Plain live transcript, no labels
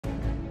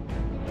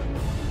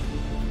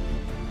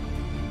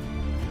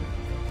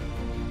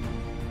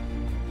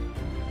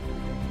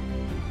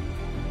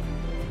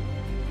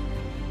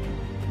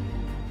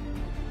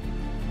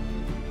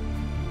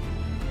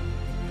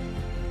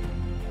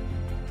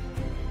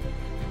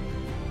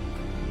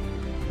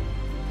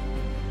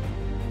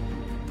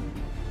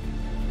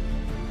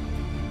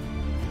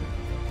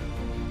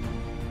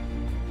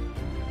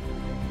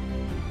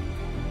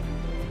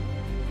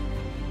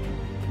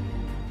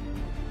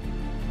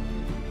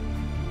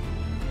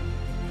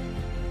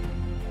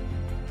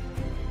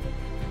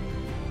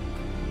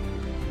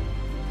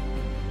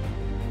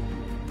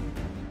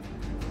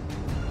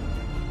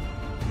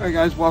Alright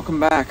guys, welcome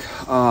back.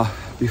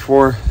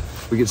 Before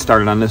we get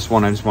started on this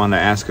one, I just wanted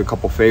to ask a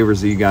couple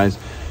favors of you guys.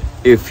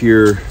 If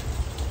you're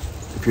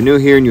new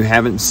here and you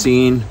haven't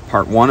seen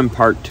part 1 and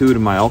part 2 to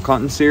my elk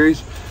hunting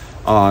series,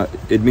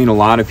 it'd mean a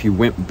lot if you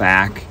went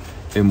back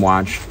and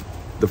watched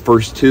the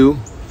first 2.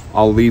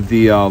 I'll leave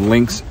the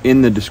links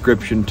in the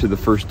description to the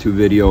first 2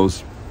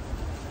 videos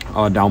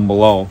down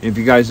below. If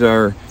you guys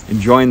are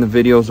enjoying the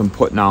videos I'm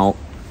putting out,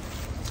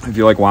 if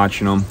you like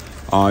watching them,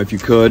 if you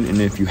could, and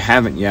if you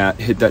haven't yet,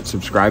 hit that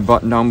subscribe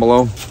button down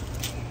below.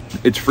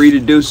 It's free to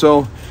do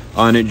so,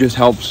 and it just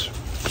helps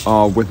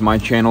with my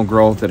channel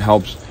growth. It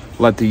helps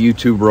let the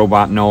YouTube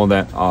robot know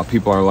that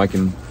people are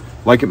liking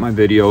my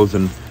videos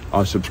and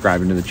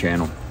subscribing to the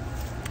channel.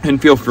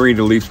 And feel free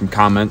to leave some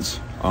comments,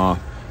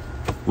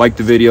 like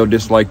the video,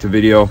 dislike the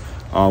video,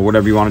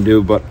 whatever you want to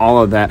do, but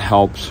all of that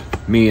helps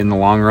me in the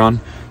long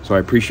run. So I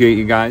appreciate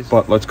you guys.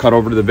 But let's cut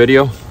over to the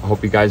video. I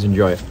hope you guys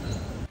enjoy it.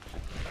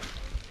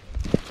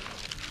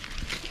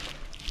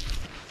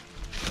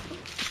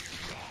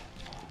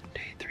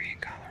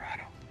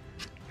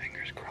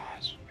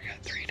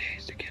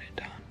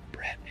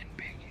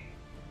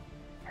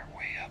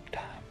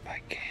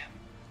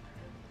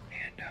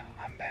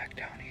 I'm back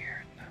down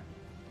here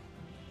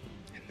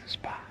in the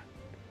spot.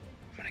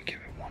 I'm gonna give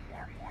it one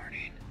more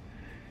morning,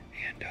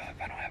 and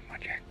if I don't have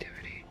much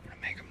activity, I'm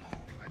gonna make a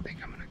move. I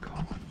think I'm gonna go.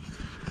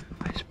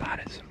 I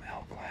spotted some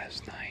elk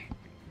last night,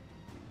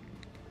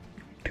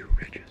 2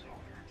 ridges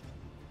over,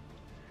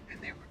 and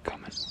they were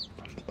coming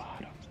from the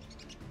bottom,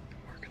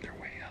 working their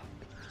way up.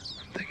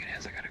 I'm thinking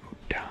as I gotta go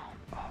down,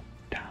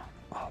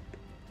 up,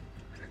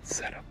 and then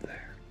set up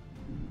there.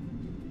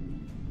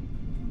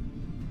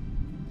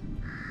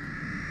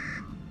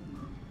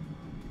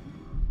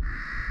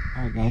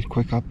 Alright guys,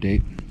 quick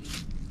update.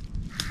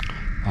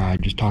 I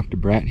just talked to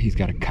Brett. He's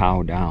got a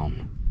cow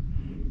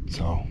down.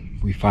 So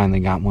we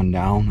finally got one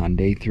down on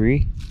day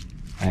 3.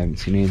 I haven't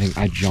seen anything.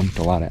 I jumped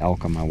a lot of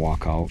elk on my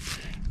walk out.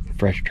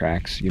 Fresh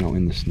tracks, you know,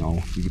 in the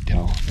snow. You could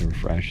tell they were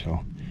fresh.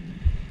 So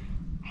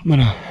I'm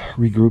gonna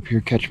regroup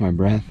here, catch my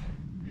breath.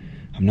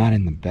 I'm not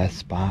in the best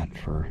spot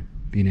for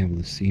being able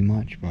to see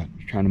much, but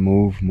trying to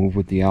move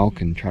with the elk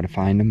and try to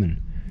find them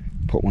and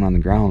put one on the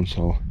ground.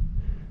 So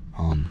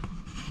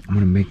I'm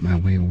gonna make my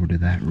way over to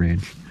that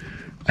ridge.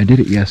 I did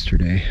it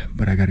yesterday,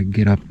 but I gotta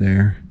get up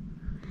there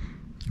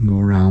and go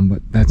around,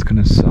 but that's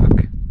gonna suck.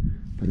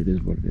 But it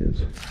is what it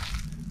is.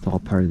 It's all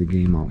part of the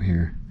game out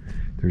here.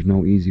 There's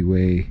no easy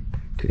way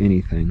to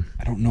anything.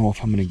 I don't know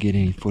if I'm gonna get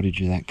any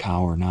footage of that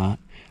cow or not.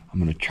 I'm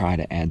gonna try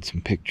to add some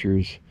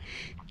pictures.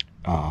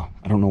 I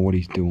don't know what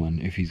he's doing,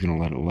 if he's gonna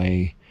let it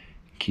lay,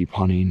 keep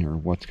hunting, or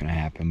what's gonna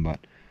happen, but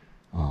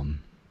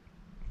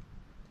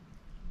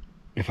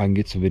if I can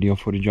get some video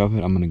footage of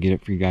it, I'm going to get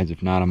it for you guys.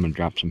 If not, I'm going to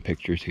drop some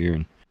pictures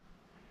here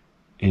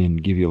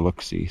and give you a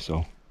look-see.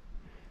 So,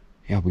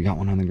 yeah, we got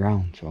one on the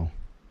ground. So,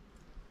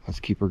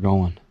 let's keep her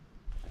going.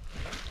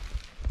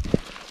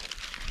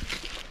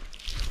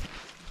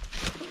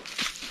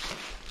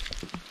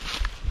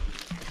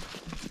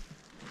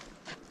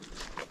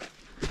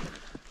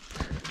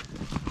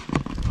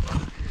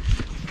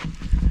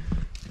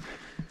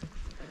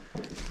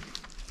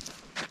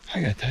 I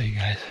got to tell you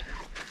guys,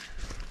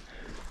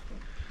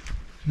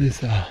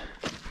 this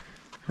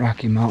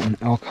Rocky Mountain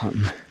elk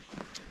hunting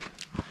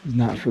is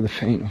not for the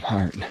faint of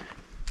heart.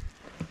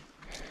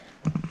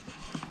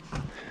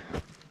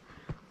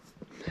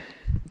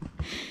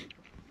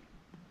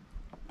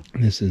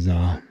 This is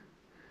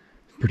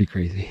pretty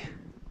crazy.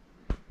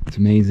 It's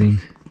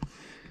amazing.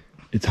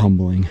 It's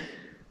humbling.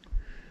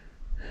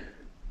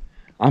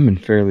 I'm in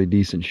fairly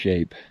decent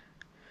shape.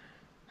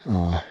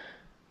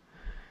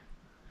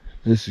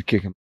 This is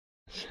kicking.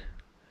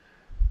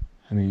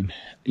 I mean,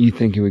 you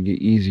think it would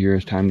get easier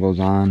as time goes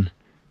on.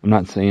 I'm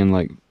not saying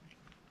like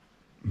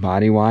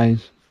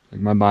body-wise,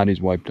 like my body's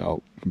wiped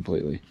out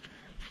completely,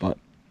 but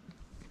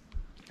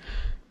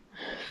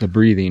the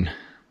breathing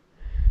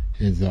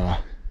is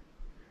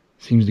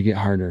seems to get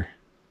harder.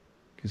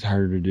 It's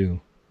harder to do.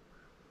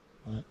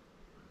 But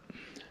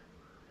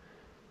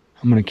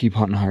I'm gonna keep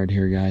hunting hard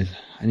here, guys.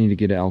 I need to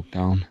get an elk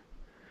down.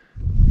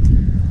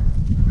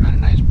 Got a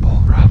nice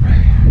bull rub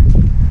right here.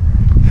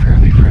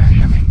 Fairly fresh.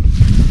 I mean,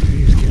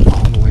 he's getting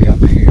all the way up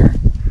here,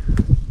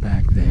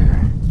 back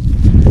there,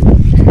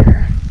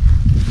 here.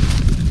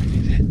 And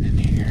he's hitting in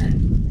here.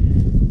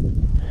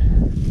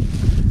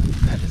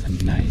 That is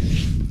a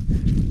nice.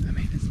 I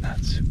mean, it's not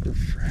super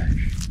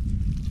fresh,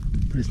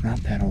 but it's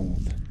not that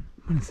old.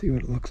 I'm gonna see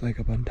what it looks like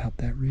up on top of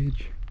that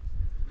ridge.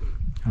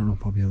 I don't know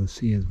if I'll be able to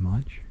see as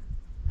much,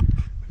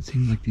 but it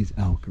seems like these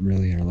elk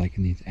really are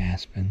liking these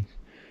aspens.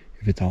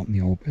 If it's out in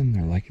the open,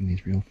 they're liking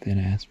these real thin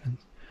aspens,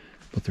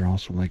 but they're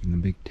also liking the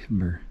big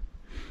timber.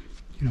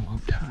 You know,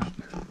 up top,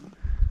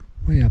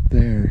 way up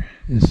there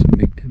is some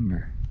big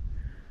timber.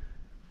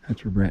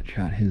 That's where Brett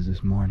shot his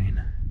this morning.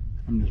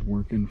 I'm just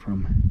working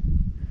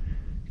from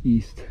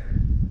east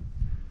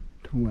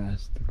to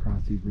west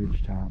across these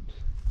ridge tops.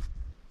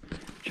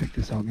 Check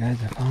this out, guys.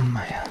 I found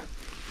my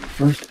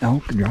first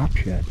elk drop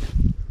shed.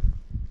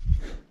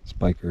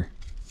 Spiker.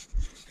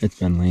 It's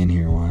been laying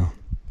here a while.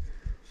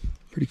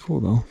 Pretty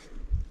cool though. A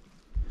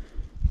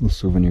little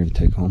souvenir to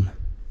take home.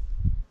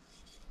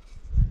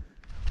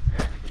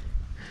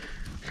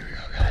 Here we go,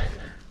 guys.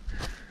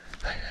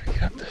 I gotta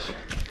get up this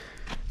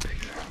big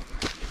rock.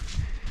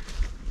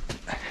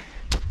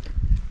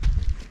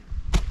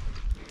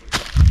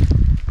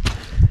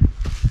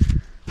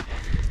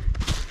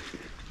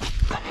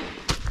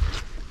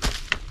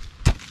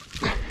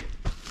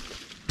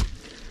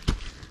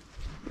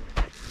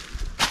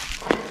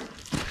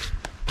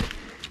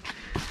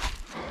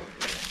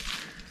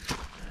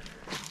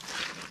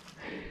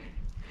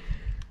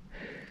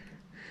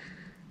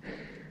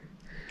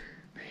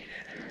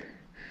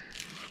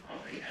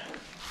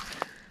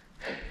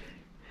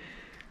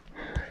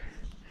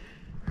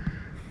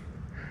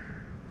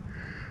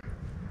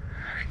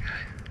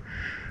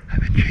 I've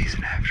been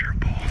chasing after a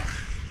bull. I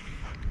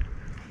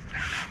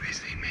don't know if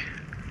he's seen me.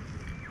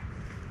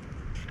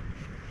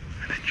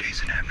 I've been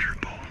chasing after a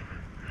bull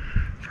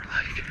for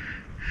like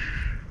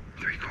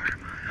 3/4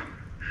 mile.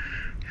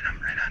 And I'm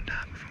right on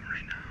top of him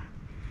right now.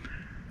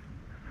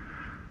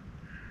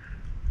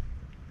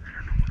 I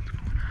don't know what's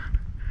going on.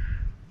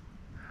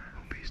 I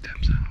hope he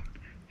steps out.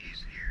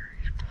 He's here.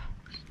 He's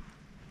close.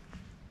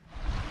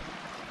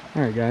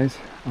 Alright guys,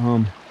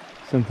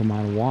 since I'm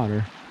out of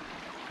water,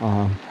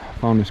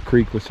 found this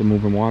creek with some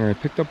moving water. I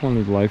picked up one of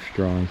these life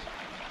straws.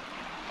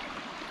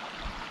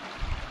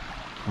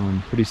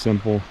 Pretty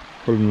simple.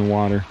 Put it in the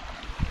water.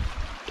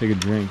 Take a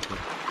drink.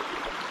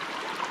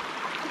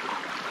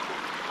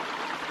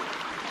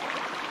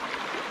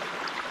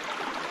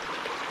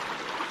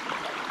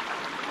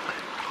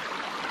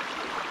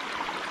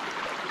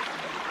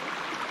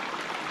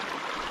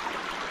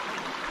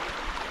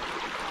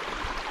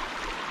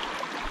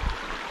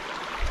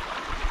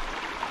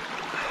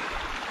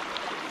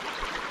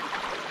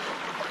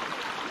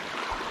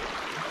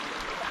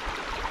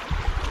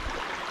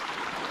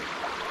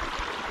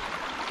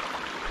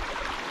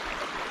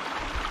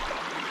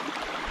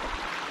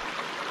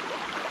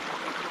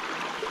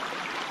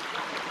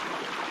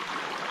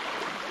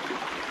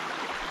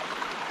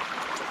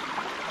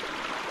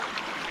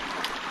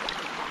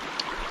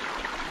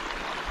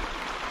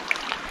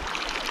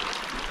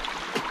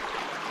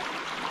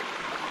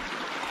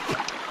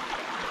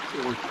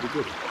 It works pretty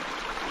good.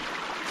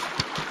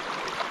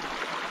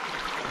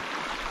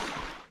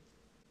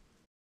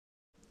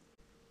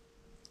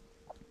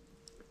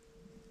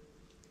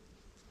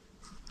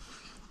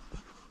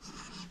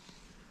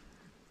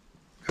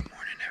 Good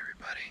morning,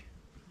 everybody.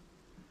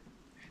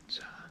 It's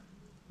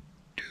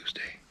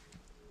Tuesday,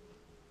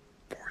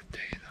 4th day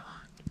of the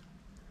hunt.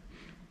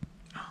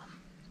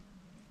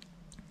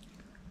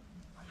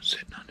 I'm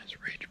sitting on this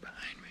ridge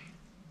behind me,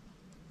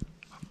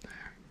 up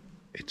there.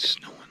 It's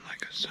snowing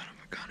like a son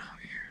of a gun out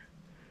here,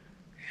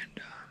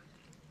 and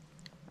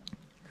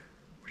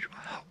which will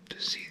help to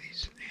see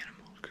these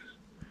animals, because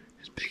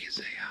as big as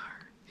they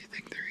are, you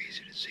think they're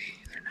easy to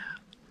see, they're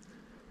not.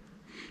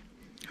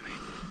 I mean,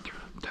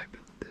 type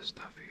of this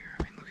stuff here,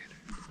 I mean, look at it.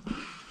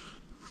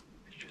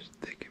 It's just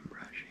thick and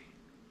brushy,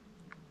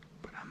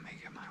 but I'm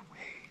making my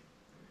way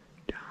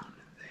down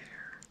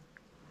there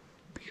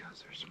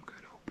because there's some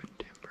good open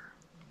timber.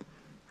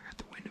 I got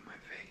the wind in my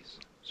face,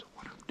 so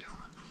what I'm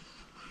doing,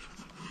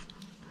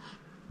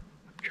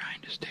 I'm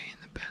trying to stay in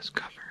the best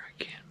cover I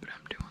can, but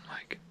I'm doing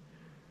like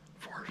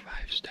 4 or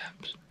 5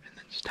 steps and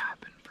then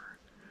stopping for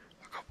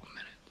a couple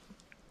minutes.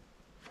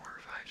 4 or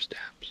 5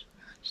 steps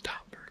and then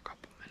stop for a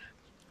couple minutes.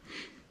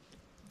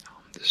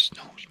 The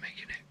snow's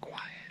making it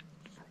quiet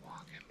for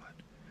walking, but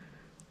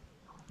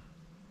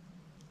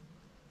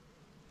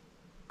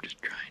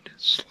just trying to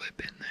slip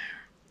in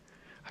there.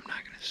 I'm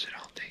not going to sit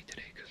all day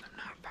today because I'm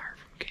not far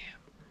from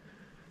camp.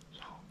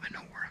 So I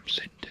know where I'm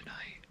sitting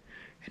tonight,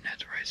 and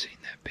that's where I seen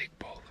that big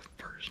bull the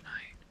first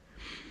night.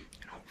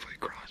 And hopefully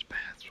cross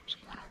paths with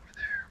one over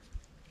there.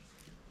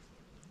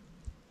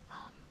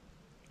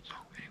 So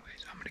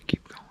anyways, I'm going to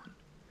keep going.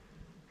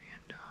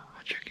 And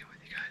I'll check in with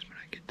you guys when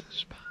I get to the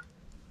spot.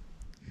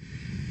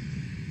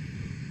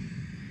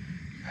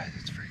 Guys,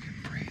 it's freaking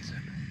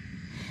freezing.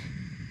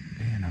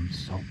 And I'm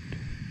soaked.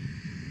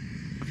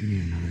 If you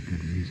need another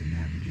good reason to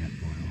have a jet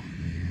boil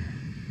over here,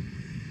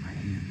 my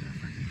hands are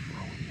freaking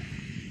frozen.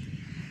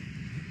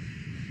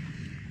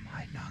 I'm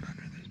hiding out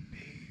under this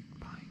big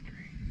pine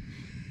tree,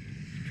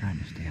 just trying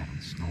to stay out of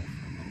the snow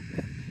for a little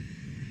bit.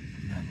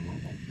 And have a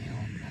little oatmeal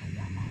and that'll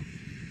warm up.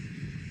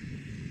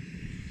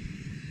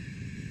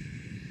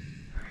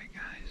 Alright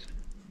guys,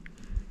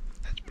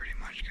 that's pretty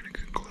much going to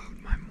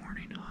conclude my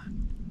morning hunt.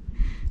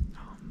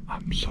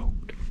 I'm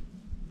soaked.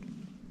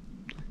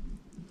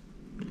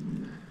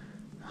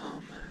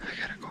 I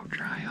gotta go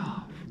dry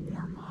off,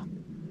 warm up,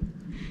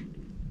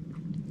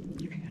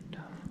 and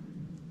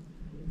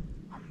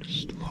I'm gonna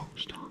slow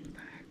stalk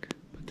back.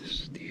 But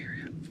this is the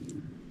area.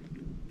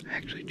 I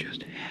actually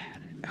just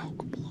had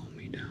elk below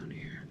me down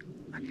here.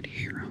 I could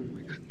hear them,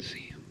 I couldn't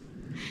see them.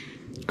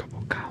 A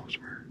couple cows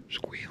were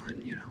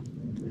squealing, you know.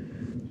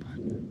 But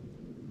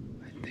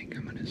I think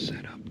I'm gonna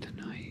set up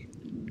tonight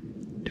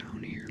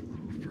down here a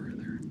little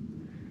further.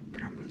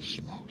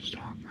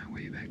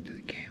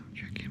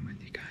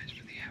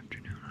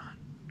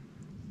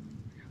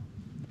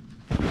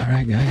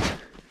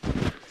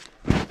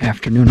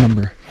 afternoon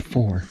number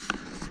 4.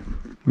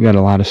 We got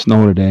a lot of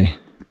snow today.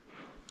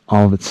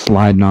 All of it's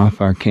sliding off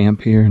our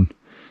camp here and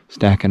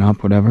stacking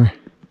up, whatever.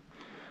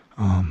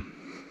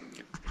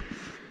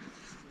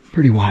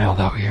 Pretty wild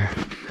out here.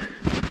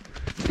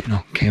 You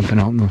know, camping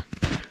out in the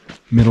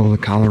middle of the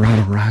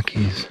Colorado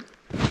Rockies,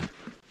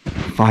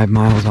 5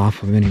 miles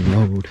off of any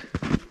road.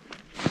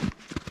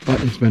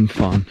 But it's been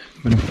fun.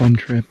 It's been a fun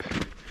trip.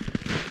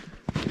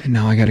 And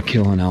now I gotta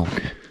kill an elk.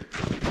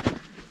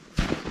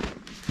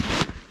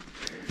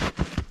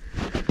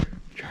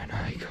 Trying to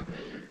hike up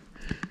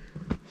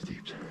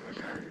steep.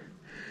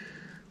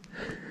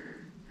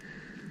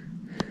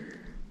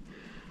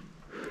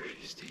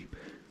 She's steep.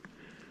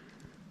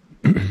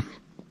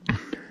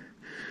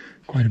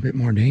 Quite a bit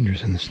more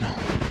dangerous in the snow. I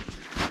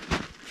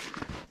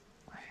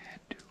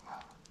had to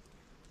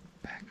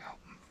back out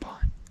and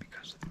punt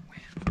because of the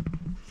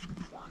wind.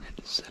 I wanted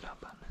to sit up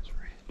on this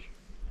ridge,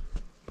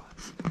 but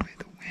the way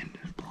the wind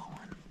is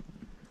blowing,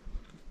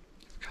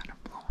 it's kind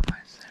of blowing my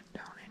scent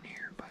down in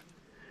here, but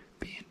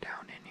being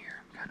down in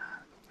here, I'm kind of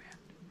out of the wind.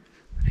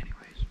 But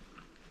anyways,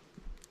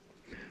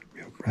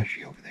 real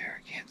brushy over there.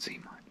 I can't see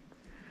much,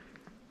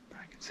 but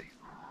I can see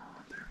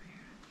all through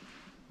here.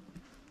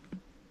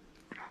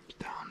 Drops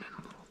down in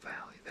a little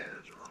valley there.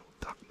 There's a little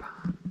duck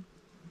pond.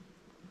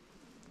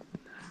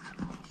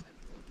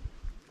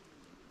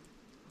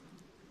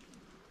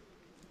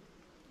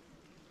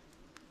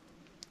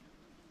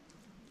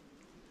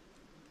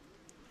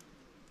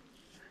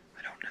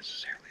 I don't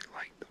necessarily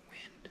like the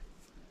wind,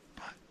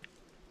 but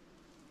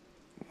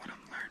what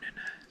I'm learning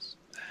is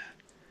that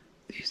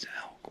these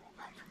elk will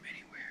come from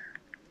anywhere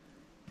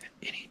at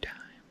any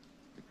time.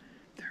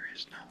 There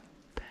is no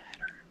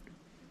pattern.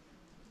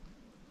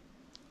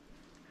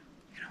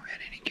 You know,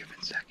 at any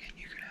given second,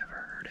 you could have a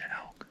herd of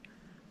elk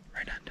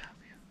right on top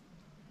of you,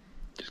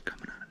 just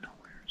coming out of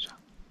nowhere. So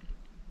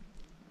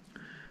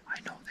I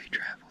know they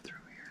travel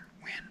through here.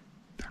 When?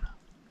 Don't know.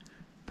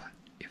 But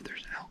if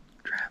there's elk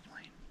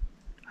traveling,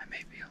 I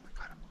may be able to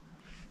cut them off.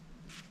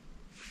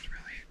 It's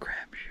really a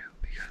crapshoot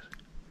because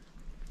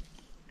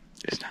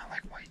it's not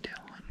like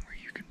whitetail hunting where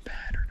you can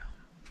pattern them.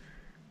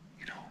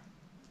 You know,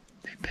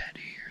 they bed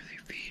here, they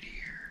feed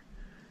here,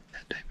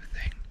 that type of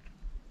thing.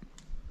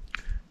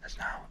 That's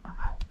not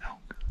how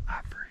elk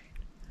operate.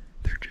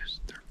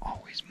 They're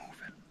always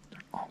moving.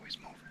 They're always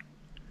moving.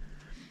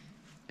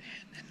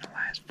 And in the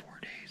last 4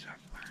 days,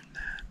 I've learned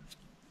that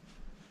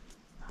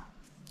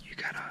you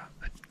gotta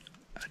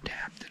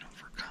adapt and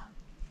overcome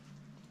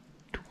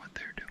to what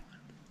they're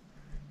doing,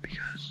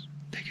 because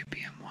they could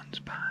be in one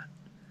spot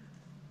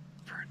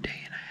for a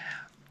day and a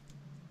half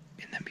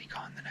and then be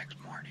gone the next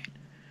morning,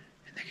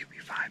 and they could be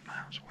 5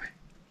 miles away.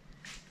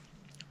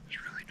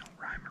 There's really no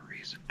rhyme or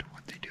reason to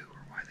what they do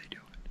or why they do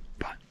it.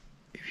 But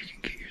if you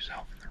can get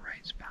yourself in the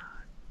right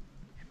spot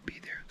and be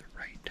there at the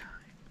right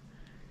time,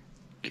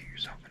 get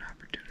yourself an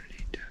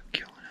opportunity to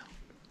kill an elk.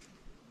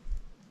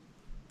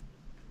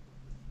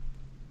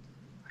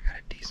 I got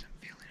a decent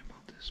feeling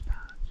about this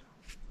spot. So.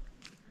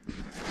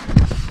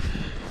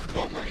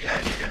 Oh my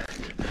God, you guys.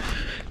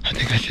 I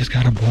think I just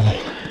got a bull.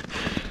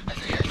 I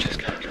think I just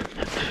got him.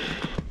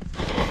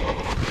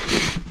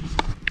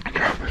 I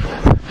dropped it.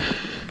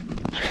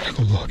 I gotta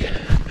go look.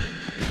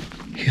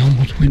 He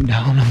almost went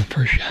down on the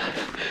first shot.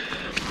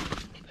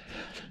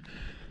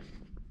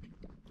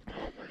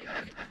 Oh my God,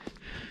 guys.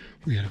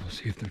 We gotta go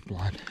see if there's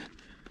blood.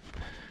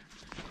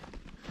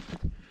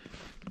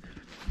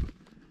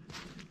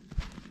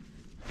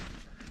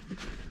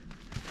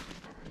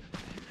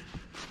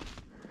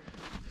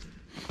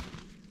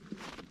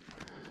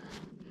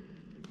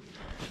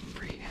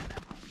 Free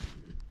animal.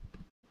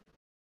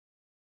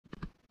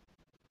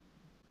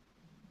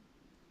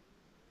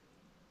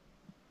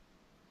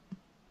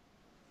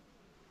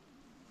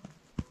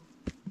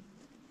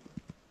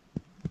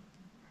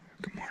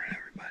 Good morning,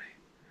 everybody.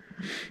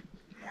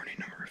 Morning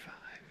number 5.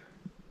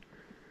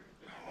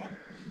 So,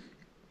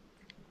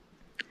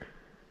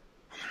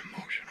 I'm an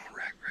emotional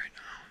wreck right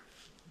now.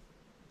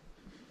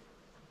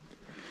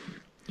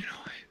 You know,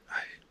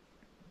 I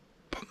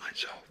put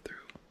myself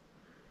through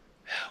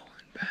hell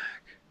and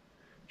back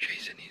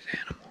chasing these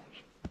animals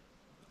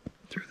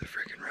through the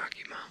freaking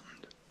Rocky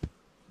Mountains.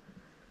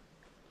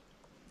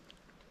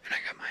 And I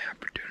got my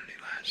opportunity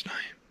last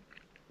night.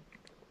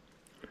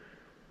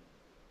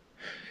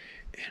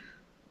 And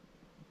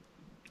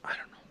I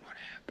don't know what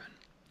happened.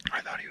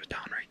 I thought he was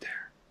down right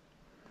there.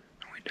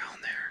 I went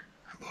down there.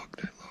 I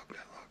looked.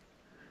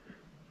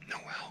 No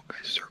elk.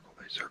 I circled.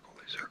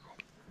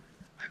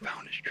 I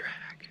found his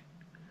track.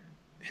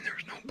 And there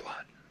was no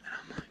blood. And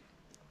I'm like,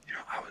 you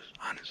know, I'll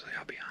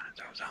be honest,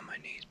 I was on my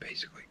knees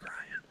basically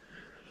crying.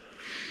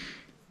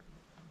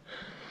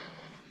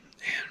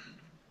 And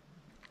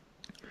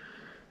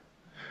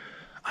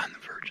on the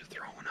verge of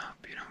throwing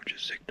up, you know,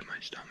 just sick to my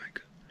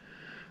stomach.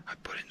 I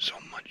put in so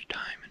much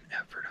time and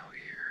effort out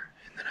here,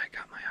 and then I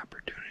got my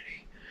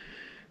opportunity,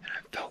 and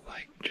I felt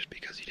like just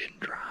because he didn't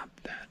drop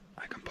that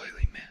I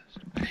completely missed.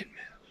 I didn't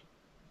miss.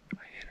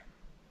 I hit him.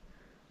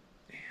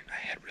 And I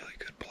had really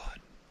good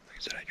blood. Like I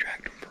said, I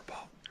tracked him for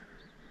about,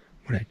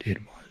 what I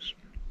did was,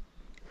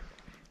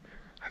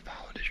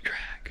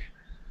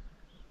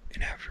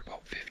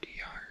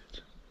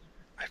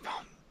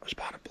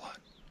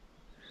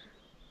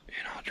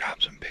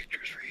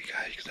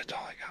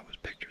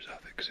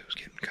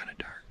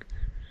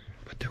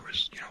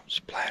 was, you know,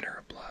 splatter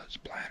of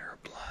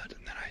blood,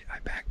 and then I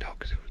backed out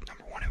because it was,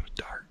 number one, it was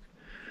dark.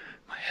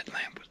 My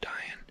headlamp was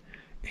dying,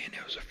 and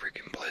it was a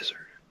freaking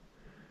blizzard.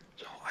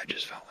 So I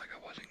just felt like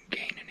I wasn't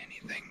gaining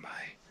anything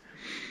by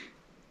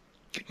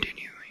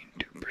continuing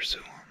to pursue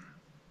him.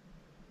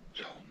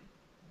 So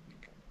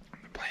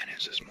the plan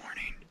is this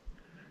morning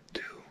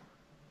to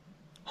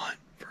hunt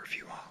for a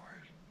few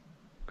hours,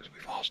 because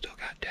we've all still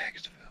got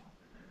tags to fill.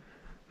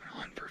 I'm going to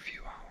hunt for a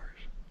few hours,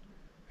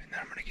 and then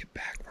I'm going to get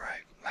back where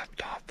I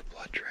left off the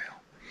blood trail,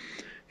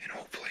 and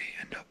hopefully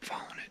end up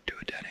following it to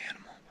a dead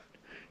animal. But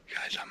you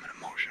guys, I'm an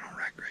emotional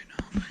wreck right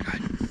now.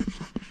 Like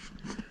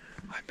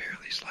I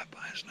barely slept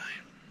last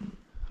night.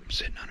 I'm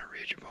sitting on a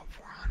ridge about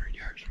 400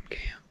 yards from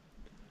camp,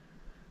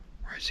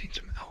 where I seen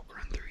some elk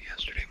run through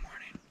yesterday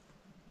morning.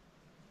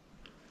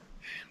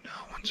 And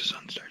once the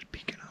sun starts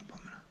peeking up,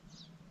 I'm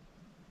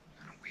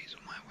gonna weasel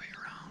my way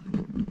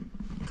around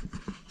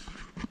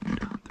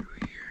down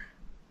through here.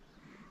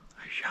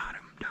 I shot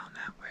him down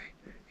that way.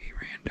 He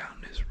ran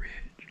down this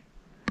ridge,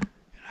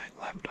 and I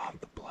left off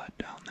the blood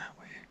down that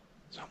way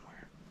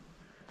somewhere.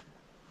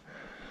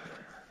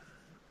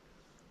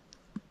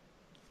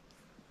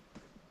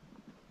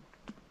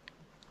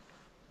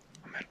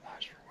 I'm at a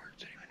loss for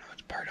words. I know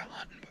it's part of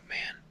hunting, but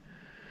man,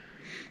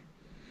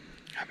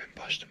 I've been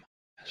busting my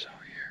ass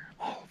out here.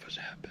 All of us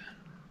have been.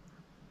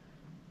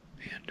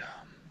 And,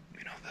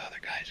 you know, the other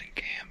guys in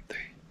camp,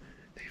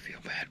 they feel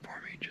bad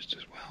for me just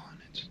as well.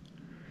 And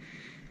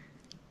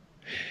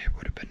it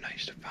would have been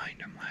nice to find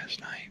him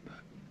last night,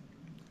 but,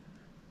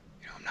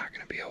 you know, I'm not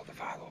going to be able to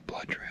follow a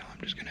blood trail.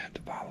 I'm just going to have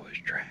to follow his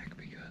track,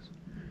 because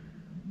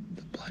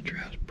the blood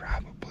trail's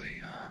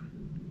probably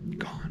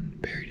gone,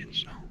 buried in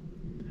snow.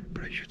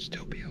 But I should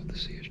still be able to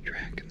see his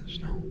track in the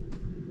snow.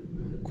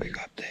 Quick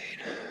update.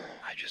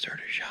 I just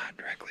heard a shot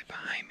directly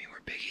behind me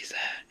where Biggie's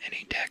at, and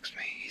he texted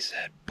me. He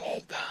said,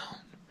 "Bolt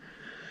down."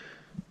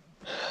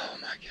 Oh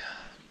my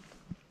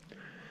God.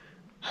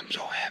 I'm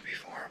so happy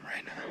for him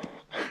right now.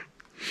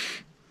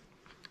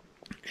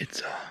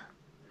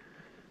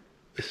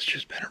 It's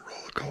just been a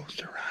roller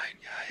coaster ride,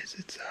 guys.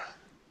 It's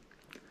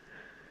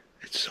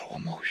so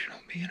emotional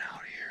being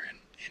out here and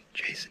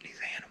chasing these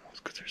animals,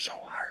 because they're so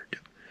hard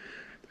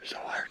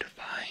to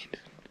find.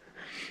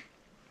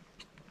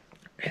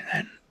 And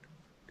then,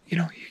 you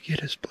know, you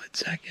get a split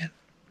second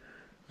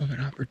of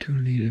an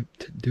opportunity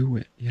to do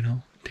it, you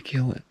know, to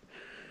kill it.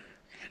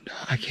 And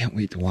I can't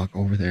wait to walk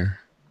over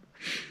there.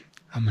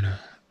 I'm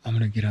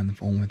gonna get on the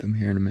phone with him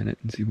here in a minute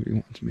and see what he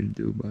wants me to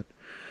do, but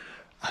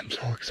I'm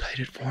so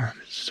excited for him.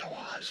 It's so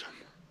awesome.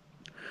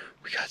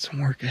 We got some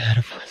work ahead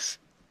of us.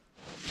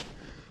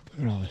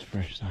 Look at all this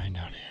fresh sign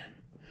down here.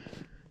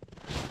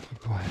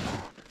 We'll go ahead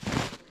on.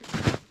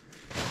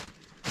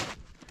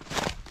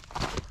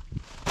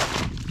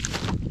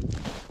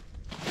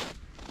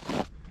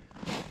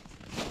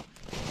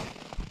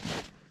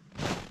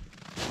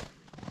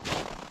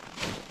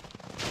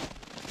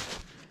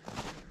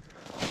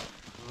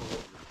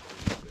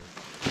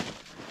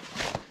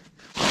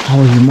 How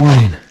was your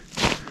morning?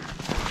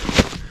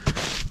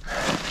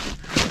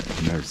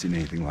 I've never seen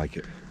anything like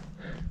it.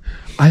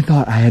 I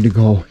thought I had to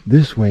go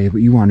this way, but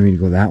you wanted me to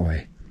go that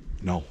way.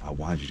 No, I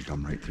wanted you to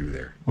come right through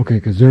there. Okay,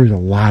 because there's a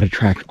lot of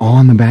tracks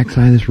on the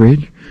backside of this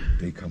ridge.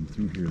 They come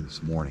through here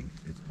this morning.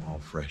 It's all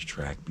fresh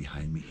track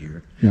behind me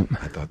here. Yep.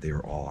 I thought they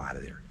were all out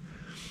of there.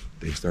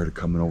 They started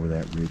coming over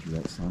that ridge where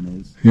that sun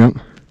is. Yep.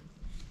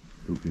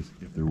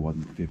 If there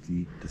wasn't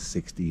 50 to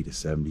 60 to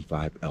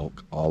 75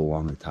 elk all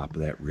along the top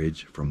of that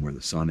ridge from where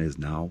the sun is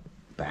now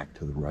back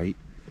to the right,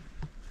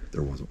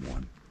 there wasn't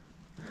one.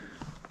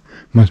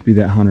 Must be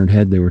that 100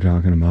 head they were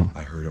talking about.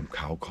 I heard them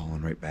cow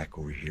calling right back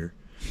over here.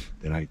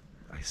 Then I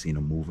seen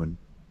them moving,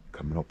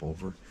 coming up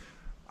over.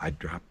 I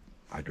dropped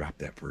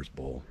that first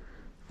bull.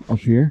 Up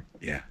here?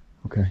 Yeah.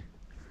 Okay.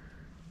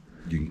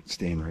 You can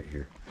stand right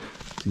here.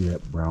 See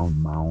that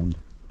brown mound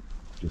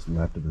just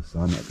left of the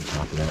sun at the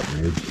top of that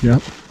ridge?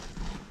 Yep.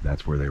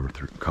 That's where they were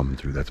coming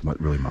through. That's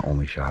really my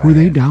only shot. Were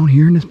they down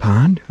here in this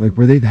pond? Like,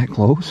 were they that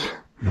close?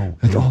 No.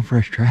 That's all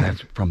fresh track.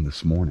 That's from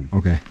this morning.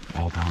 Okay.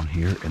 All down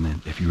here, and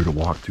then if you were to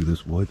walk through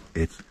this wood,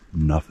 it's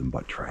nothing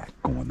but track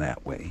going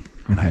that way.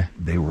 And Okay.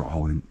 they were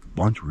all in,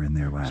 bunch were in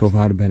there last So if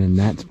I'd have been in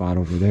that spot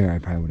over there, I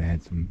probably would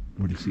have had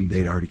would have seen.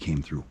 They'd already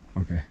came through.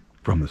 Okay.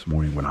 From this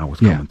morning when I was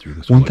coming through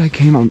this Once wood. I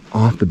came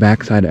off the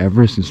backside of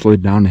Everest and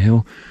slid down the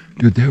hill,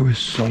 dude, there was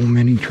so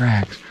many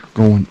tracks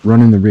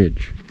running the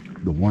ridge.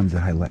 The ones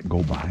that I let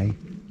go by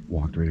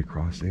walked right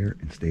across there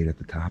and stayed at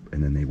the top,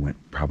 and then they went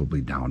probably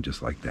down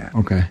just like that.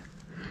 Okay.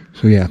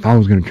 So yeah, if I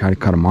was going to try to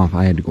cut them off,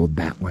 I had to go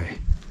that way.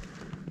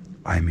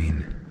 I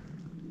mean,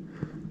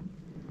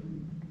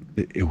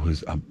 it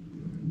was well,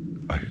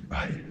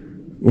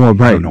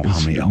 right. I don't know how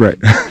many elk. Right.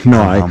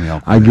 No,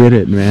 I get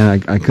it,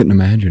 man. I couldn't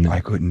imagine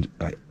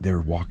it. They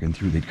were walking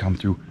through. They'd come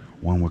through.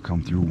 One would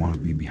come through. One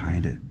would be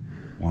behind it.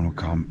 One would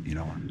come, you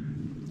know.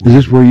 Is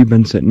this where you've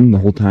been sitting the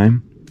whole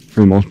time? For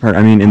the most part?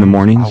 I mean, in the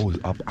mornings? I was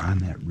up on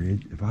that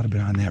ridge. If I'd have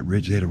been on that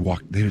ridge, they'd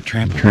have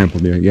trampled.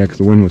 Trampled you. Yeah, because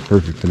the wind was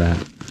perfect for that.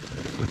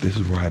 But this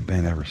is where I've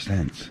been ever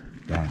since.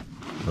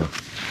 Look.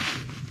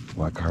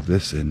 Well, I carved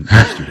this in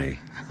yesterday.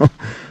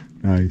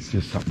 Nice.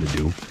 Just something to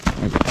do.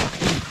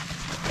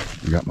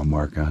 I got my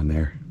mark on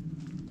there.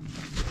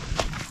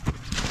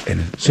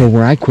 And So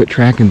where I quit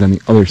tracking's on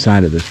the other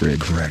side of this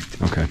ridge.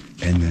 correct. Okay.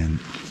 And then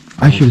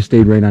I should have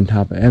stayed right on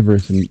top of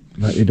Everest,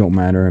 but it don't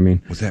matter. I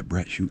mean, was that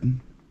Brett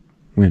shooting?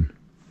 when?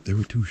 There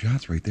were 2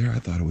 shots right there. I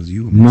thought it was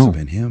you. It No. must have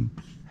been him.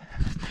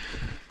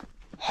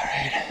 All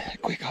right,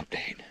 quick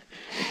update.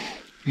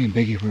 Me and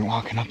Biggie were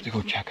walking up to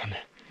go check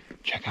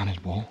on his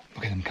bull.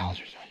 Look at them collars.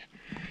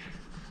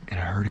 And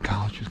I heard a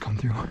college just come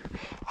through.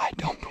 I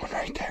dumped one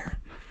right there.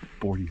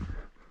 40.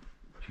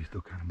 She's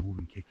still kind of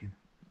moving, kicking.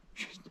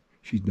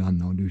 She's done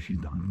though, dude. She's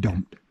done.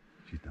 Dumped.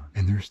 She's done.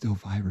 And there's still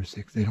 5 or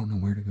 6. They don't know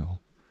where to go.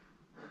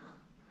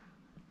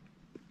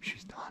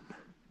 She's done.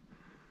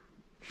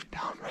 She's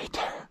down right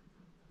there.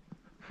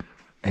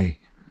 Hey.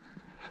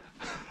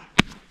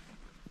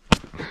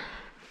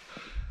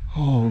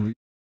 Holy.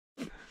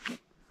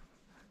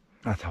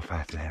 That's how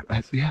fast it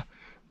happened. Yeah.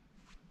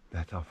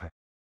 That's how fast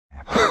it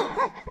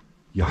happened.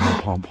 You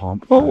hump Oh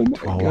for my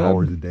 12 God.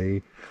 hours a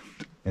day.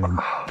 And in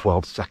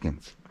 12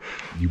 seconds,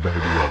 you better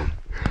be ready.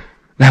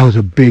 That was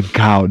a big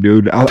cow,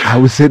 dude. I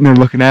was sitting there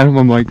looking at him.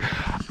 I'm like,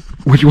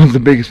 which one's the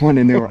biggest one?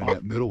 And they were And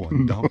that middle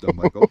one dumped. I'm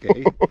like,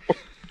 okay.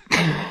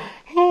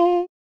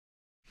 oh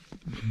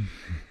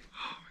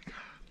my God.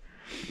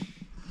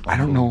 I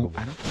don't know.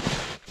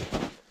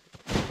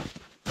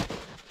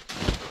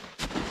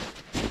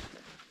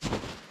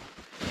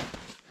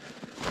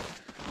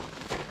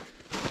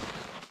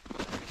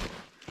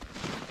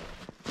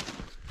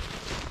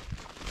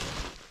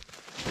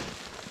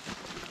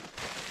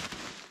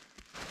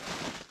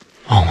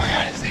 Oh my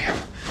God, it's him.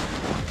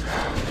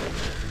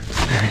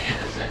 There he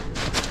is.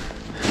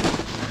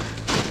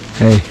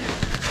 Hey.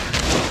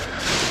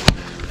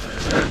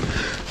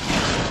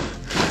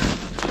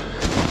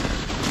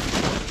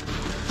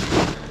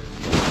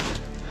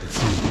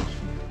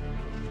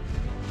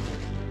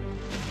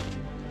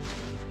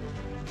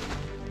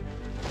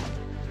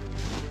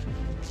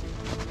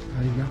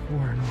 Oh, you got 4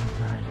 on all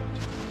side.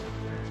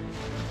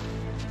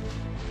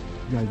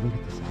 You guys, look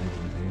at the size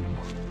of this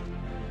animal.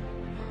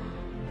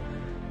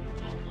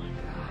 Oh my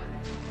God.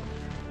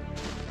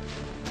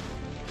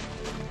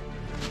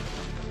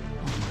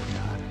 Oh my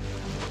God.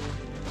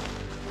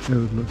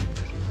 Dude, look at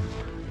this animal.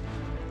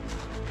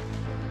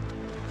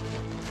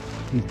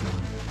 He's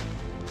done.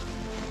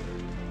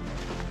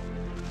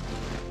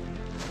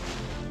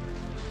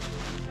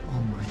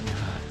 Oh my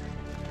God.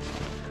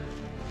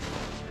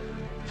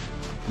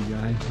 You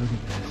guys, look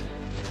at this.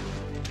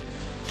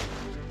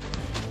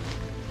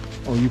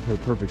 Oh, you put a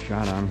perfect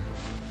shot on him.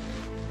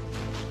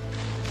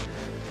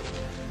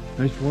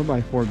 Nice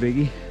 4x4,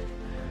 Biggie.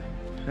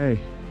 Hey.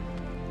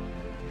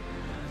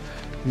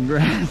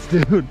 Congrats,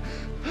 dude.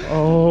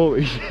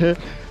 Holy shit.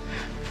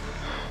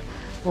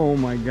 Oh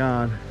my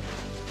God.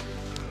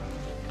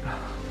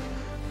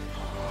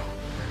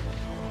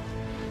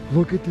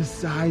 Look at the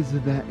size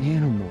of that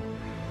animal.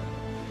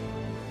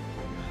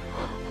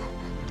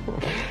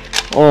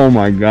 Oh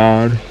my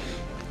God.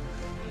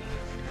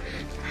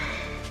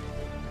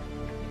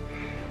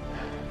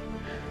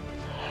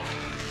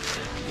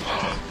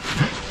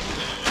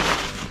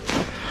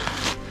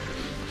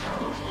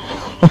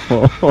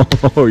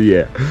 Oh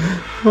yeah.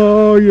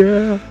 Oh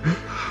yeah.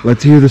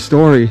 Let's hear the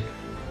story.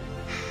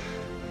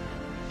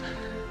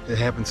 It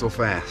happened so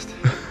fast.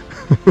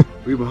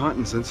 We've been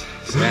hunting since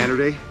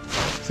Saturday.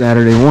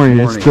 Saturday morning.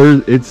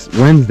 It's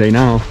Wednesday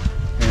now.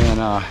 And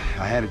I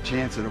had a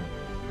chance at a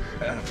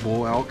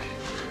bull elk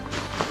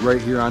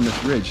right here on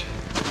this ridge.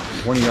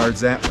 20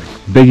 yards that way.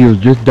 Biggie was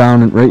just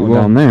down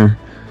down there.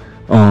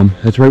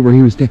 That's right where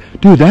he was standing.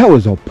 Dude, that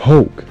was a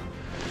poke.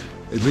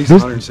 At least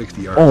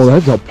 160 yards. Oh,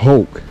 that's a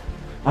poke.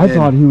 I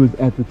thought he was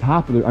at the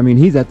top of the. I mean,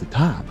 he's at the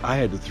top. I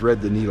had to thread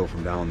the needle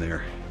from down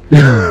there.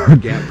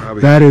 Probably.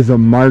 That is a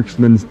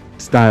marksman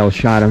style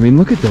shot. I mean,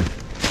 look at the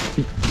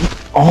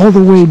all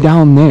the way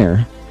down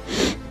there.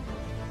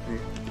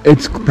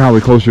 It's probably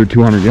closer to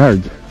 200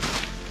 yards.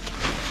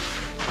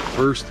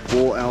 First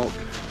bull elk,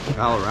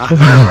 Colorado.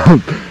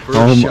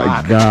 Oh my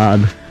shot. God!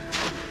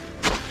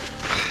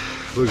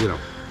 Look at him.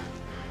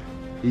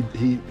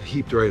 He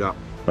heaped right up.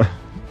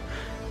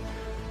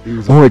 He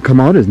was Oh, it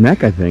come out his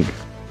neck, I think.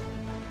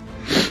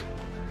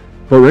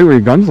 But right where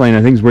your gun's laying,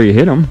 I think is where you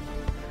hit him.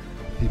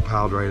 He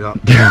piled right up.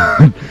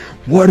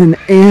 What an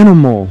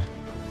animal!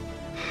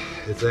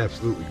 It's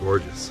absolutely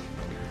gorgeous.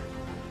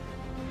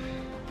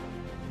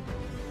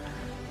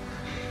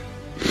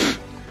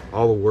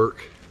 All the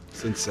work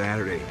since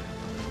Saturday.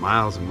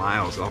 Miles and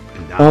miles up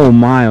and down. Oh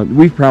my!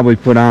 We've probably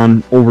put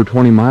on over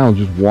 20 miles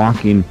just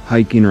walking,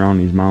 hiking around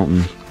these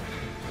mountains.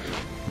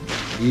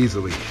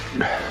 Easily.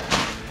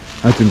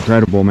 That's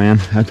incredible, man.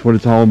 That's what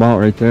it's all about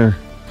right there.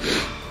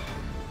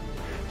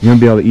 You're gonna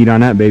be able to eat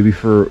on that baby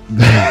for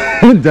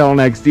until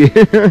next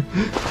year.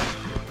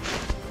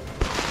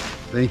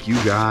 Thank you,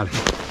 God.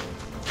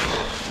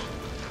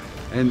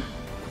 And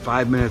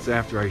 5 minutes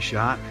after I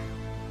shot,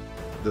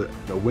 the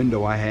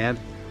window I had,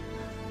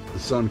 the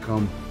sun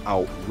come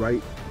out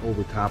right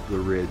over top of the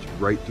ridge,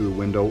 right through the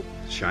window,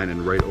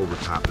 shining right over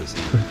top of this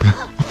thing.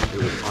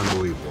 It was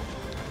unbelievable.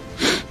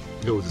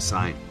 It was a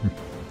sign.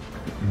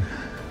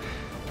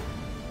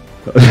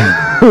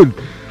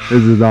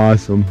 This is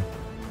awesome.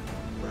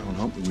 Brown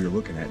hump that we were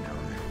looking at down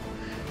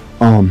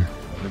there.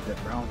 Like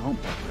that brown hump.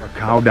 A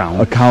cow down.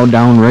 A cow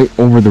down right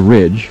over the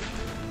ridge.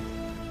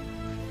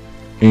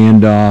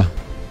 And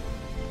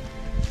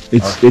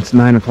it's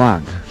 9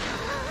 o'clock.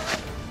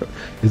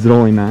 Is it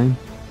only 9?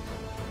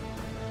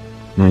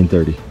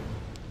 9:30.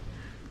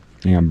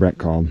 Hang on, Brett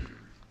called.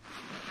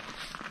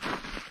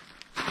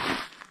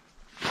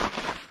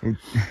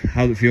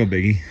 How's it feel,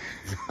 Biggie?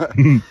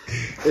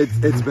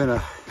 It's been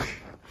a,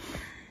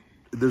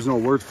 there's no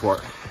word for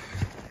it.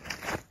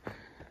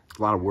 It's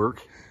a lot of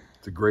work.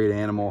 It's a great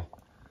animal.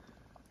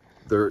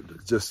 They're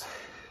just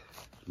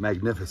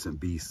magnificent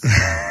beasts.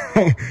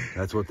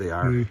 That's what they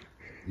are.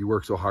 You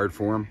work so hard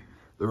for them.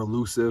 They're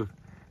elusive.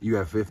 You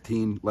have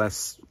 15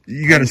 less.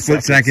 You got a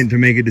split second to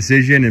make a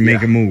decision and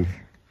make a move.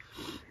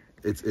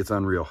 It's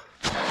unreal.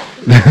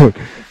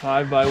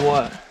 5 by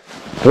what?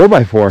 4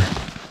 by 4.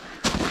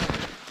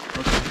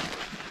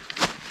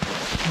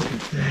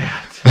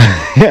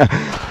 Yeah.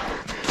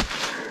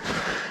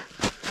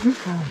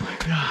 Oh my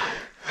god.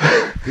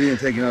 He didn't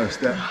take another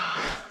step.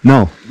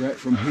 No. Right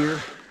from here.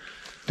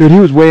 Dude, he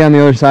was way on the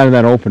other side of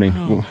that opening.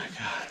 Oh my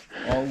god.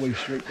 All the way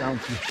straight down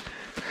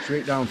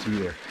through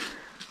there.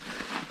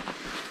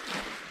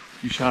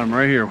 You shot him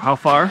right here. How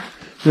far?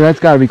 Dude, that's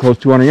got to be close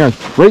to 200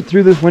 yards. Right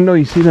through this window,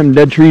 you see them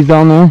dead trees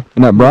down there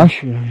in that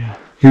brush? Yeah.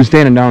 He was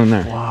standing down in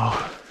there.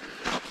 Wow.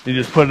 You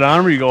just put it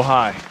on him or you go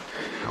high?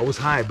 I was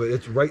high, but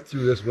it's right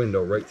through this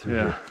window, right through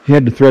here. He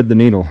had to thread the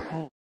needle.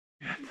 Oh.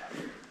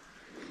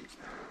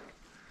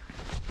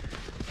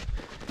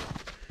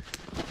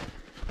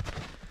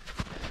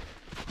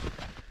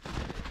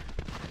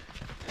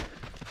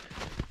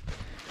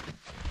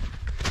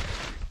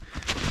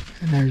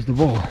 And there's the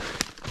bull.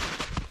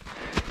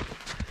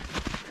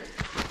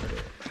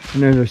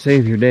 And there's our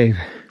savior, Dave.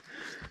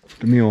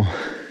 The mule.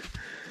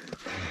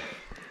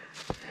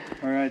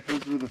 Alright,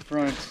 those were the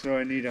fronts, so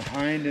I need a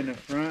hind and a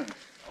front.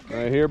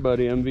 Right here,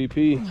 buddy.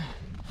 MVP.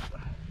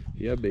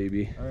 Yeah,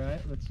 baby. Alright,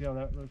 let's see how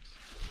that looks.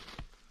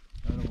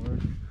 That'll work.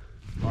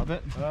 Love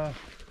it. Want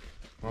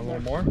a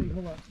little more?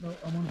 Hold on. No,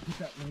 I want to put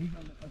that leg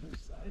on the other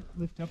side.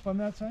 Lift up on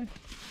that side.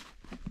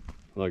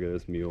 Look at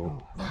this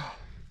mule.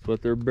 That's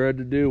what they're bred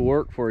to do.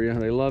 Work for you.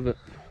 They love it.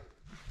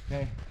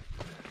 Okay.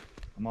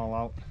 I'm all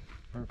out.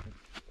 Perfect.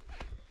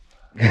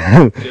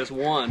 Just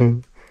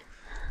one.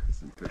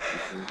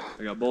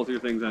 I got both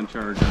your things on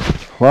charge.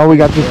 Well, we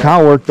got this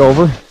cow worked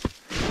over.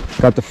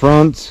 Got the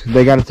fronts.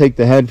 They got to take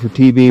the head for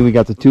TB. We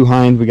got the 2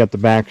 hinds. We got the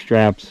back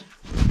straps.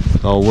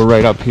 So we're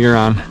right up here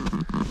on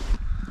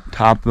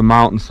top of the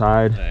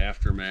mountainside. The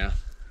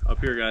aftermath. Up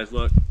here, guys,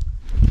 look.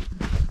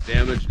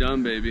 Damage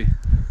done, baby.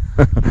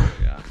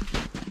 Yeah.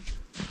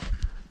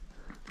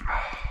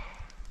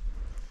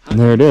 And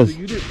there it is. So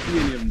you didn't see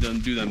any of them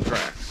do them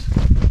tracks.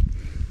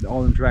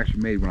 All them tracks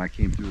were made when I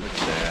came through. Look at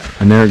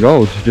that. And there it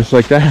goes, just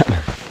like that.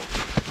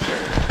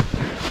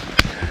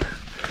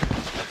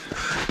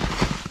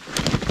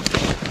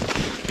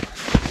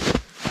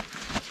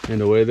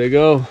 And away they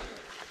go.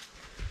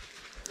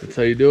 That's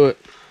how you do it.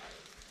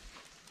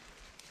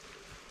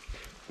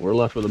 We're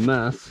left with a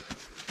mess.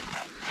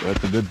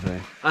 That's a good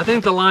thing. I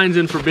think the line's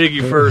in for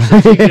Biggie first.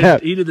 Since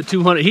he did the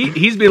 200.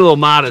 He's being a little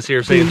modest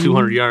here, saying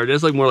 200 yards.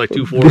 That's like more like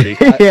 240.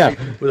 Yeah,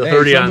 With a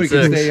 30 on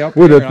 6.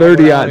 with a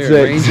 30 on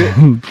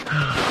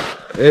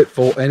 6. It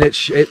full and it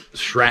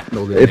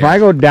shrapneled in If there. I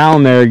go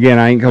down there again,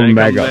 I ain't coming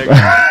back up.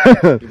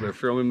 You better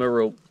throw me my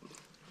rope.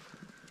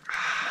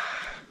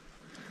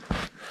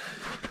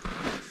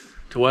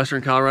 To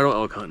Western Colorado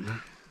elk hunting.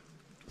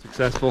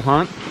 Successful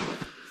hunt.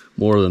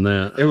 More than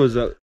that. It was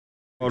a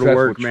lot of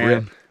work,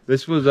 man.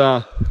 This was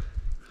a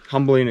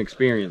humbling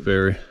experience.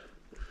 Very.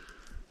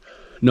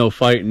 No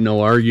fighting,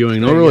 no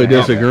arguing, no really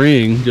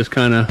disagreeing. Just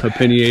kind of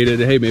opinionated.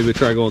 Hey, maybe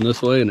try going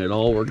this way, and it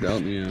all worked out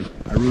in the end.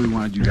 I really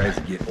wanted you guys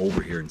to get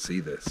over here and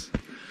see this.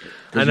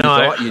 I know. You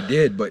thought you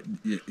did, but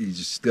you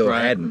just still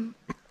hadn't.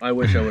 I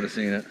wish I would have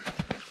seen it.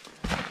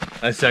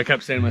 I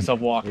kept saying to myself,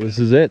 walking. This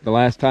is it. The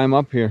last time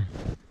up here,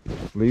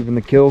 leaving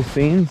the kill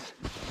scenes,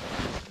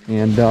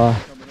 and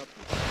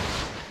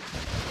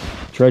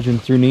trudging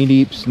through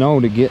knee-deep snow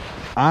to get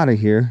out of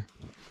here.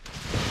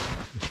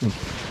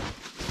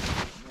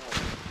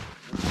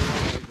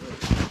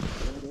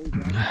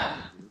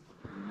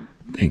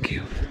 Thank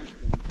you.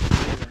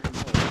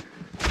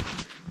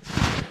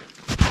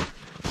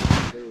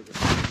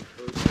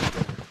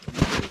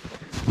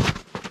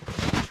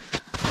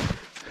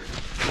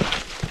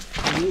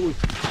 It was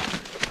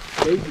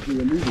basically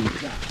a moving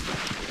shot.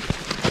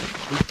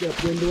 We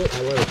stepped into it,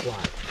 I let it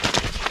fly.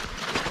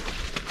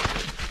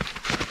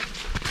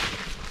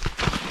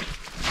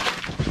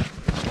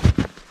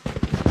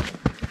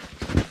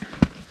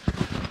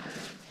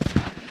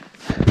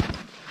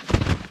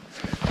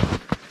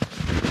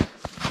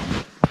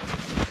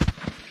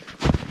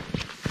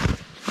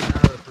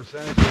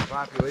 Percentage of the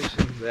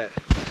population that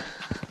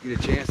get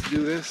a chance to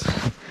do this,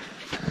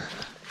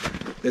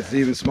 It's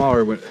even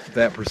smaller when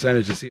that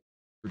percentage is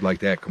like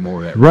that come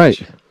over that Right.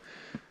 ridge.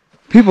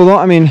 People don't,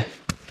 I mean,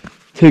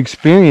 to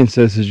experience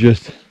this is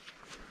just...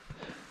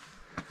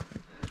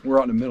 We're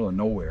out in the middle of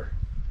nowhere.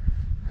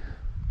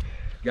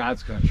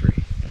 God's country.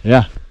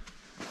 Yeah.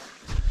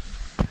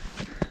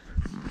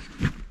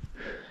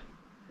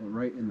 We're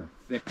right in the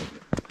thick of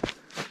it.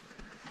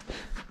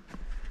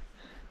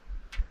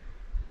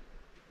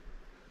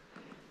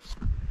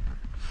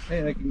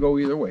 Hey, that can go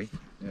either way.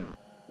 Yeah.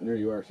 And there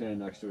you are standing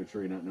next to a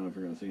tree, not knowing if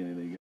you're going to see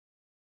anything.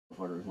 The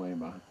fucker is laying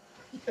behind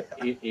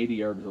 80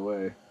 yards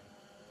away.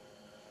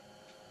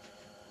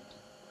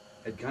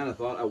 I kind of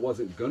thought I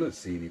wasn't gonna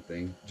see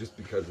anything just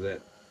because of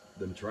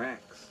them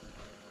tracks.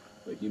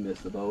 Like you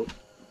missed the boat.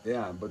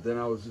 Yeah, but then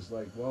I was just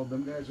like, well,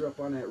 them guys are up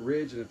on that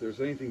ridge, and if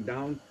there's anything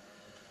down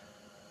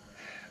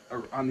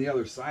or on the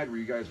other side where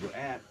you guys were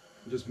at,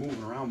 just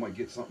moving around might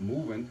get something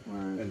moving,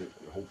 and it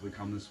hopefully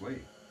come this way.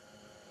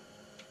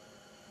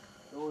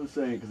 I was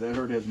saying, because that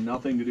herd has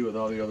nothing to do with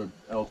all the other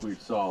elk we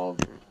saw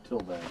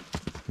till then.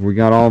 We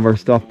got all of our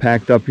stuff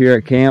packed up here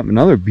at camp.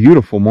 Another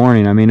beautiful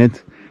morning. I mean,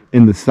 it's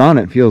in the sun,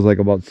 it feels like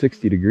about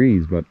 60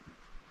 degrees, but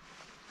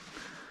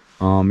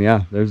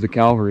yeah, there's the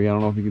cavalry. I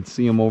don't know if you can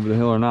see them over the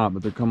hill or not,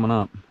 but they're coming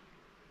up.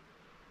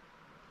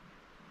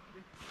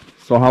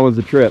 So how was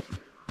the trip?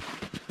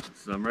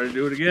 So I'm ready to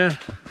do it again.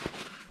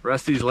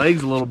 Rest these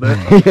legs a little bit.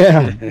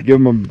 Yeah,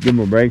 give them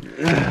a break.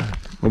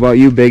 What about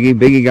you, Biggie?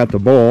 Biggie got the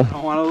bull. I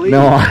don't want to leave.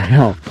 No, I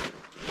know.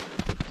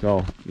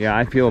 So yeah,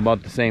 I feel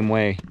about the same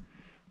way.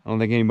 I don't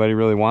think anybody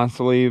really wants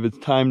to leave. It's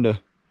time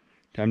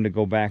to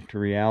go back to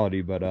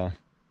reality, but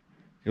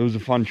it was a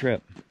fun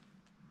trip.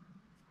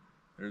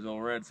 There's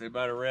old Red. Say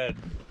bye to Red.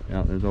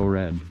 Yeah, there's old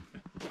Red.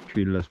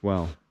 Treated us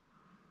well.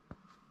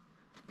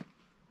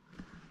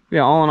 Yeah,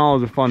 all in all,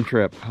 it was a fun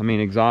trip. I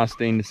mean,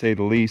 exhausting to say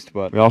the least,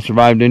 but we all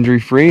survived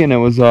injury-free, and it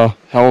was a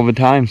hell of a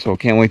time, so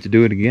can't wait to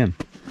do it again.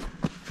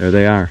 There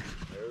they are.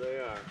 There they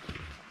are.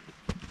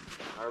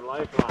 Our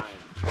lifeline.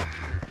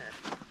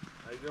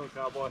 How you doing,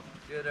 cowboy?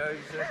 Good, how are you,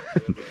 sir?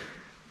 Good, buddy.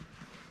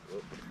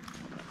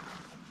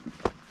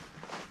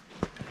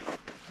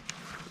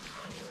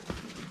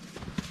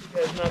 You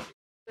guys knocked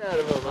the out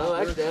of them. I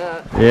like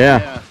that.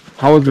 Yeah.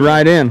 How was the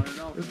ride in?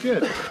 It was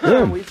good.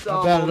 Good. We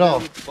saw Not bad them at all.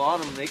 down at the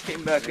bottom. They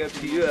came back up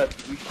to you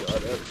after we shot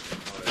at them.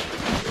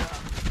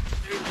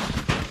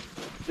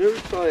 There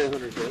was probably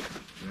 100 hits.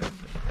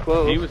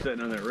 Close. He was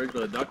sitting on that ridge by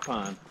the duck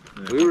pond.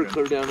 We were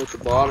clear down at the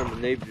bottom,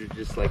 and they were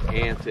just like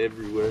ants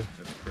everywhere.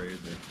 That's crazy.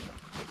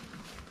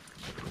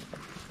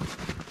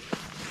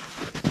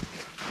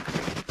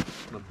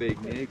 A big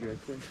nigger, I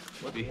think.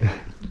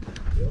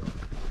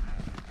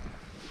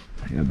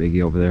 Yeah,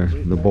 Biggie over there,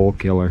 the bull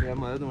killer. Yeah,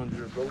 my other ones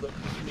are rolled up.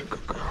 Good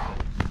girl.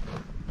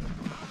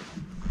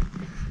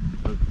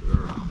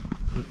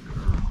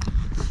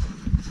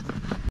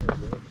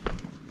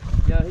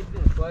 Yeah, he's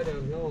gonna fly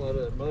downhill out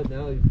of the mud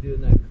now. He's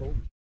doing that coach.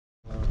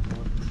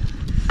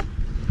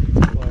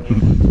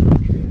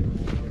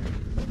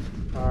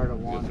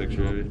 Good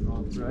picture of you.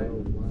 Right.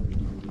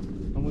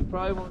 And we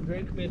probably won't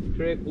drink them at the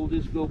creek. We'll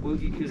just go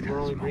boogie because we're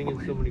only bringing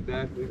so many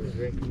back. We can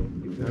drink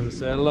them. Time to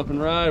saddle up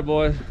and ride,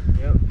 boys.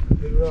 Yep.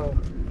 Good roll.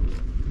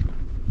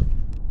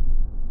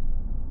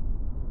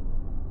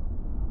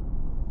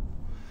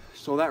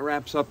 So that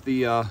wraps up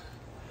the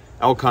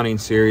elk hunting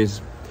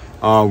series.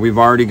 We've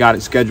already got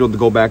it scheduled to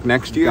go back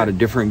next year. Got a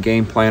different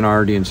game plan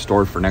already in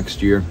store for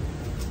next year.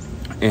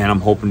 And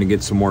I'm hoping to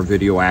get some more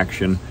video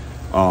action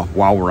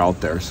while we're out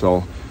there.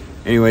 So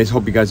anyways,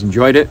 hope you guys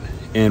enjoyed it.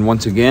 And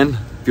once again,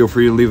 feel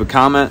free to leave a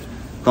comment,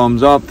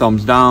 thumbs up,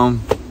 thumbs down,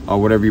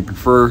 whatever you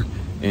prefer.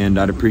 And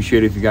I'd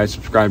appreciate it if you guys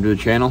subscribe to the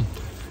channel.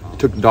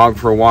 Took the dog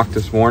for a walk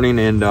this morning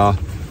and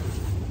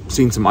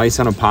seen some ice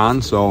on a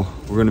pond. So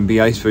we're gonna be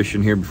ice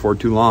fishing here before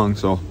too long.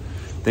 So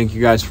thank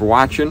you guys for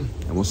watching,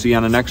 and we'll see you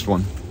on the next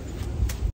one.